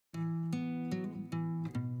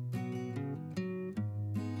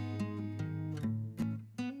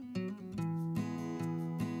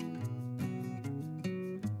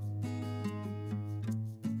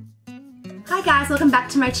Hi guys, welcome back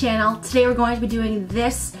to my channel. Today we're going to be doing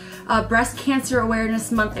this Breast Cancer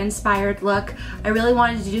Awareness Month inspired look. I really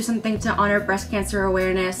wanted to do something to honor breast cancer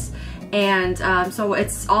awareness, and so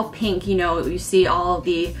it's all pink. You know, you see all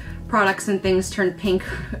the products and things turn pink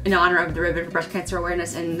in honor of the ribbon for breast cancer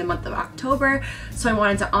awareness in the month of October. So I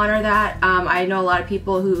wanted to honor that. I know a lot of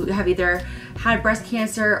people who have either had breast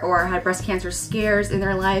cancer or had breast cancer scares in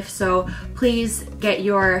their life, so please get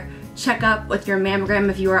your checkup with your mammogram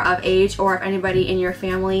if you are of age, or if anybody in your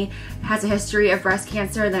family has a history of breast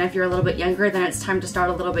cancer. Then if you're a little bit younger, then it's time to start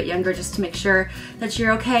a little bit younger, just to make sure that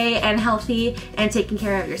you're okay and healthy and taking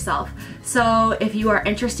care of yourself. So if you are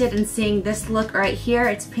interested in seeing this look right here,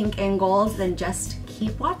 it's pink and gold, then just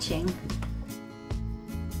keep watching.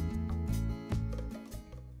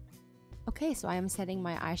 Okay, so I am setting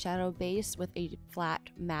my eyeshadow base with a flat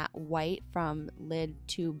matte white from lid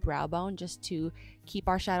to brow bone, just to keep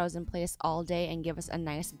our shadows in place all day and give us a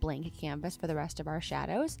nice blank canvas for the rest of our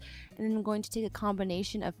shadows. And then I'm going to take a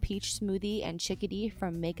combination of Peach Smoothie and Chickadee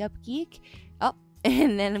from Makeup Geek.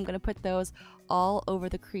 And then I'm going to put those all over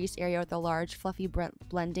the crease area with a large fluffy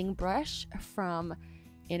blending brush from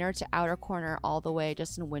inner to outer corner all the way,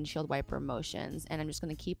 just in windshield wiper motions. And I'm just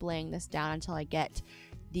going to keep laying this down until I get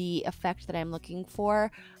the effect that I'm looking for.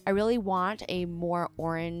 I really want a more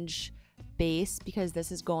orange base because this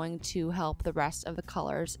is going to help the rest of the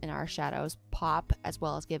colors in our shadows pop, as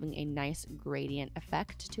well as giving a nice gradient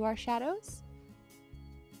effect to our shadows.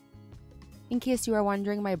 In case you are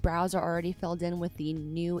wondering, my brows are already filled in with the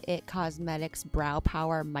new IT Cosmetics Brow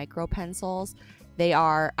Power Micro Pencils. They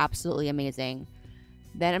are absolutely amazing.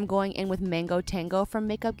 Then I'm going in with Mango Tango from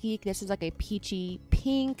Makeup Geek. This is like a peachy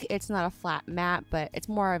pink. It's not a flat matte, but it's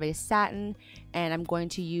more of a satin. And I'm going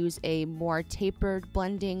to use a more tapered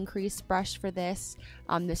blending crease brush for this.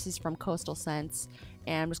 This is from Coastal Scents.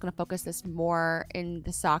 And I'm just going to focus this more in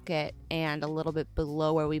the socket and a little bit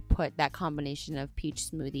below where we put that combination of Peach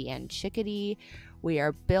Smoothie and Chickadee. We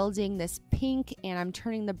are building this pink, and I'm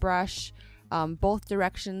turning the brush both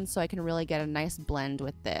directions so I can really get a nice blend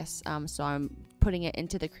with this. So I'm putting it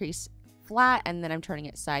into the crease flat, and then I'm turning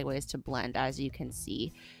it sideways to blend, as you can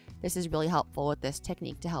see. This is really helpful with this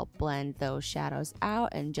technique to help blend those shadows out,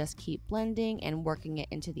 and just keep blending and working it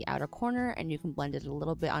into the outer corner, and you can blend it a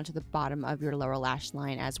little bit onto the bottom of your lower lash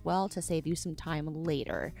line as well, to save you some time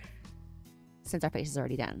later, since our face is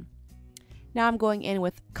already done. Now I'm going in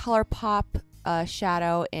with ColourPop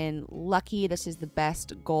shadow in Lucky. This is the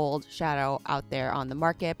best gold shadow out there on the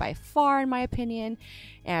market by far, in my opinion.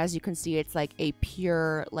 As you can see, it's like a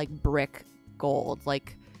pure, like, brick gold,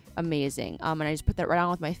 like amazing. And I just put that right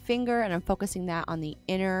on with my finger, and I'm focusing that on the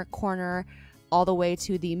inner corner all the way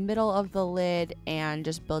to the middle of the lid, and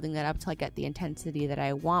just building that up till I get the intensity that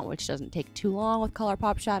I want, which doesn't take too long with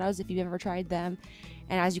ColourPop shadows if you've ever tried them.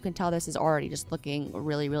 And as you can tell, this is already just looking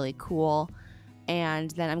really, really cool. And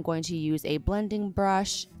then I'm going to use a blending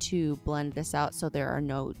brush to blend this out so there are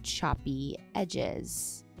no choppy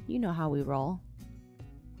edges. You know how we roll.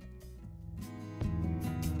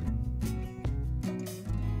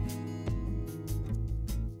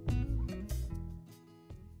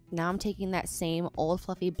 Now I'm taking that same old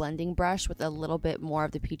fluffy blending brush with a little bit more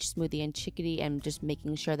of the Peach Smoothie and Chickadee, and just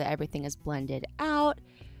making sure that everything is blended out,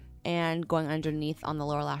 and going underneath on the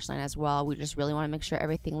lower lash line as well. We just really want to make sure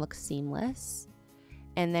everything looks seamless.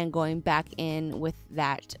 And then going back in with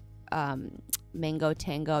that Mango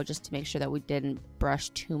Tango, just to make sure that we didn't brush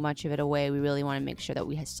too much of it away. We really want to make sure that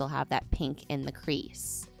we still have that pink in the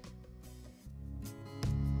crease.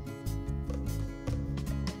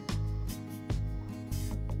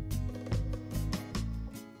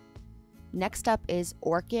 Next up is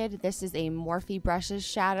Orchid. This is a Morphe Brushes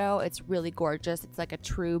shadow. It's really gorgeous. It's like a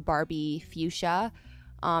true Barbie fuchsia.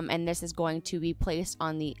 And this is going to be placed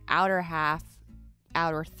on the outer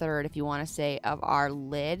third, if you want to say, of our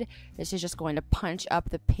lid. This is just going to punch up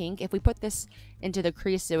the pink. If we put this into the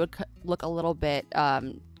crease, it would look a little bit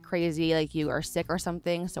crazy, like you are sick or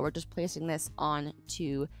something. So we're just placing this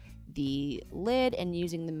onto the lid and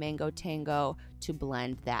using the Mango Tango to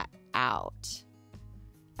blend that out,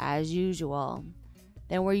 as usual.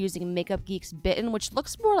 Then we're using Makeup Geek's Bitten, which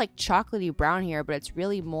looks more like chocolatey brown here, but it's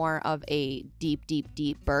really more of a deep, deep,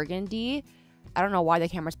 deep burgundy. I don't know why the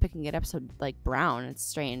camera's picking it up so like brown. It's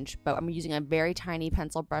strange, but I'm using a very tiny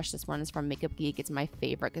pencil brush. This one is from Makeup Geek. It's my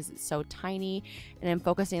favorite because it's so tiny. And I'm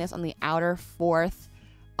focusing this on the outer fourth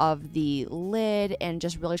of the lid, and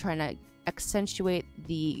just really trying to accentuate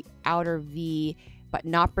the outer V but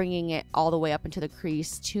not bringing it all the way up into the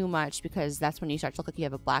crease too much, because that's when you start to look like you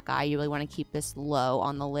have a black eye. You really want to keep this low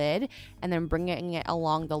on the lid, and then bringing it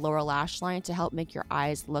along the lower lash line to help make your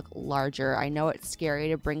eyes look larger. I know it's scary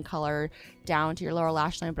to bring color down to your lower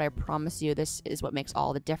lash line, but I promise you this is what makes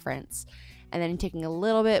all the difference. And then taking a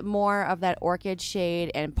little bit more of that orchid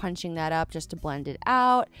shade and punching that up just to blend it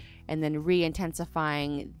out, and then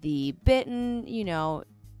re-intensifying the bitten, you know,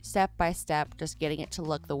 step by step, just getting it to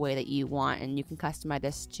look the way that you want. And you can customize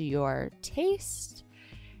this to your taste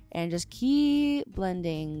and just keep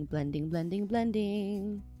blending, blending, blending,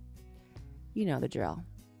 blending. You know the drill.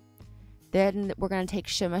 Then we're going to take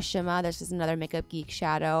Shimma Shimma. This is another Makeup Geek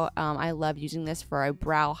shadow. I love using this for a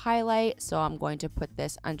brow highlight, so I'm going to put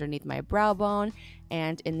this underneath my brow bone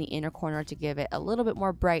and in the inner corner to give it a little bit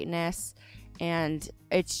more brightness. And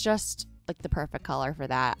it's just like the perfect color for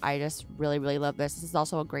that. I just really, really love this. This is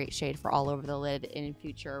also a great shade for all over the lid in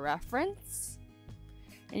future reference.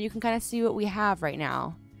 And you can kind of see what we have right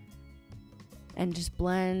now. And just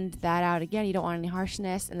blend that out again. You don't want any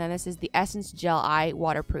harshness. And then this is the Essence Gel Eye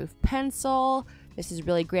Waterproof Pencil. This is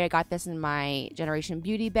really great. I got this in my Generation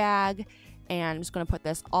Beauty bag. And I'm just going to put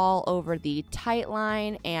this all over the tight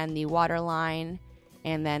line and the water line,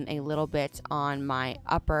 and then a little bit on my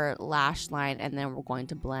upper lash line, and then we're going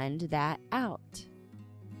to blend that out.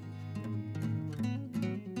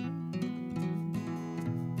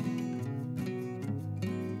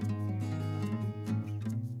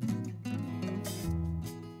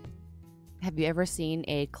 Have you ever seen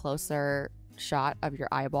a closer shot of your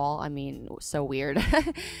eyeball? I mean, so weird.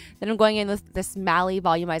 Then I'm going in with this Mally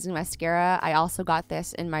Volumizing Mascara. I also got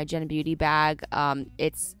this in my Gen Beauty bag.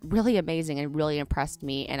 It's really amazing and really impressed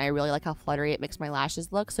me, and I really like how fluttery it makes my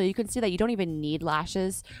lashes look. So you can see that you don't even need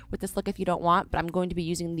lashes with this look if you don't want, but I'm going to be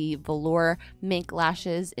using the Velour Mink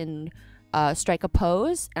lashes in Strike a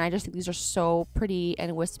Pose, and I just think these are so pretty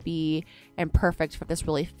and wispy and perfect for this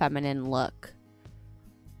really feminine look.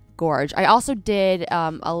 Gorge. I also did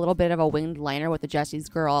a little bit of a winged liner with the Jessie's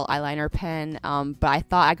Girl eyeliner pen, but I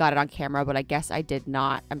thought I got it on camera, but I guess I did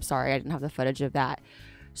not. I'm sorry, I didn't have the footage of that.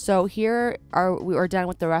 So here we are done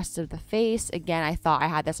with the rest of the face. Again, I thought I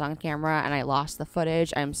had this on camera and I lost the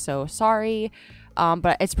footage. I'm so sorry.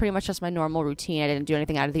 But it's pretty much just my normal routine. I didn't do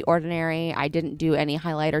anything out of the ordinary. I didn't do any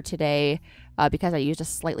highlighter today because I used a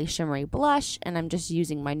slightly shimmery blush, and I'm just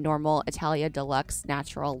using my normal Italia Deluxe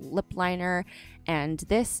Natural Lip Liner. And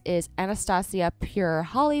this is Anastasia Pure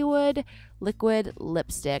Hollywood Liquid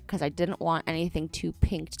Lipstick, because I didn't want anything too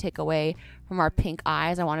pink to take away from our pink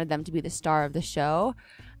eyes. I wanted them to be the star of the show.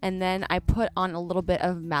 And then I put on a little bit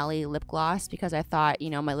of Mally lip gloss because I thought, you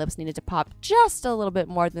know, my lips needed to pop just a little bit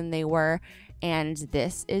more than they were. And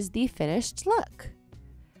this is the finished look.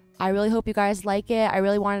 I really hope you guys like it. I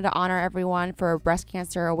really wanted to honor everyone for Breast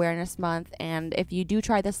Cancer Awareness Month. And if you do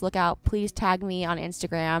try this look out, please tag me on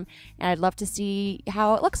Instagram. And I'd love to see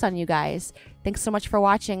how it looks on you guys. Thanks so much for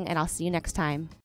watching, and I'll see you next time.